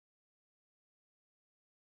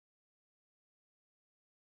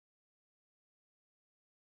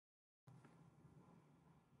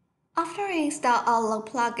After you install Outlook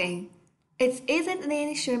plugin, it's easy to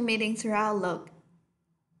initiate meetings through Outlook.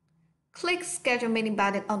 Click Schedule Meeting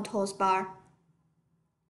button on toolbar.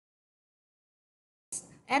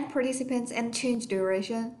 Add participants and change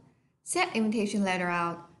duration. Set invitation letter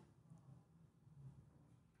out.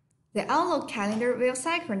 The Outlook calendar will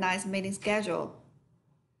synchronize meeting schedule.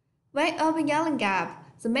 When open Yealink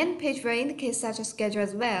app, the main page will indicate such a schedule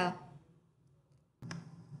as well.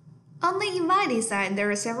 On the invitee side, there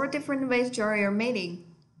are several different ways to join your meeting.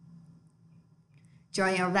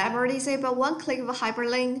 Join your web or disable one click of a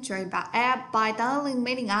hyperlink, join by app by downloading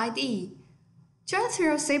meeting ID, join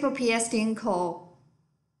through a simple PSTN call,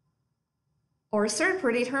 or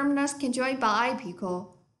third-party terminals can join by IP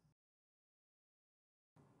call.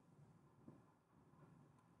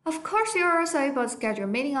 Of course, you are also able to schedule a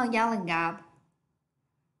meeting on Yealink app.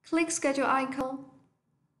 Click Schedule icon,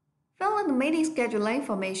 fill in the meeting schedule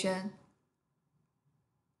information,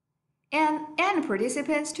 and add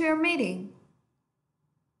participants to your meeting.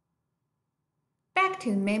 Back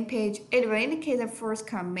to the main page, it will indicate the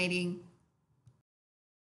forthcoming meeting.